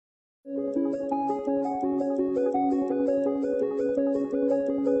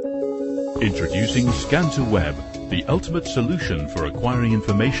Introducing Scan-to-Web, the ultimate solution for acquiring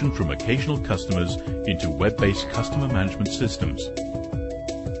information from occasional customers into web-based customer management systems.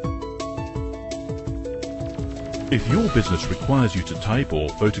 If your business requires you to type or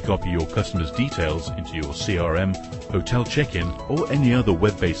photocopy your customers' details into your CRM, hotel check-in or any other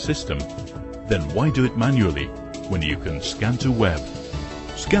web-based system, then why do it manually when you can Scan-to-Web?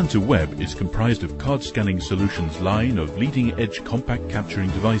 Scan-to-Web is comprised of Card Scanning Solutions line of leading-edge compact capturing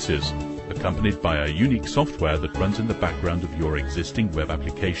devices, accompanied by a unique software that runs in the background of your existing web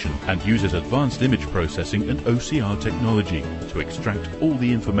application and uses advanced image processing and OCR technology to extract all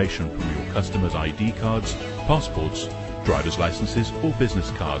the information from your customers' ID cards, passports, driver's licenses or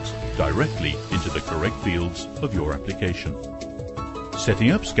business cards directly into the correct fields of your application. Setting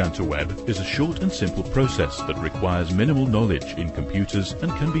up Scan-to-Web is a short and simple process that requires minimal knowledge in computers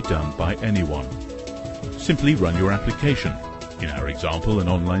and can be done by anyone. Simply run your application, in our example an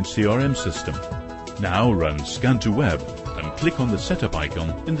online CRM system. Now run Scan-to-Web and click on the setup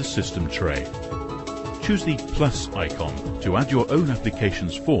icon in the system tray. Choose the plus icon to add your own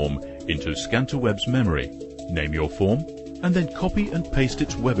application's form into Scan-to-Web's memory. Name your form and then copy and paste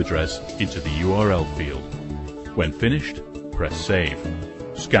its web address into the URL field. When finished, press Save.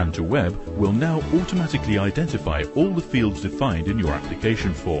 Scan-to-Web will now automatically identify all the fields defined in your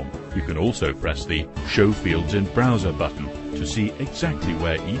application form. You can also press the Show Fields in Browser button to see exactly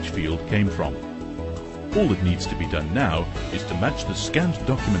where each field came from. All that needs to be done now is to match the scanned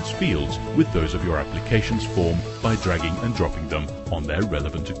document's fields with those of your application's form by dragging and dropping them on their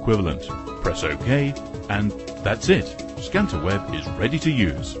relevant equivalent. Press OK, and that's it. Scan-to-Web is ready to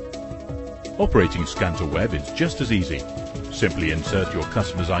use. Operating Scan-to-Web is just as easy. Simply insert your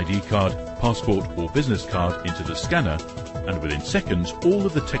customer's ID card, passport or business card into the scanner, and within seconds all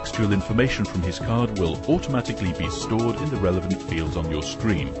of the textual information from his card will automatically be stored in the relevant fields on your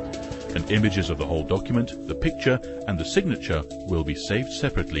screen, and images of the whole document, the picture and the signature will be saved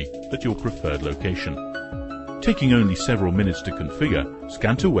separately at your preferred location. Taking only several minutes to configure,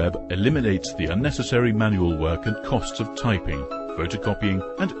 Scan-to-Web eliminates the unnecessary manual work and costs of typing, photocopying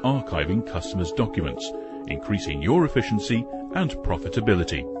and archiving customers' documents, increasing your efficiency and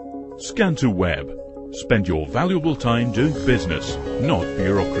profitability. Scan-to-Web. Spend your valuable time doing business, not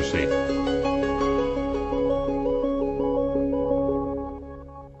bureaucracy.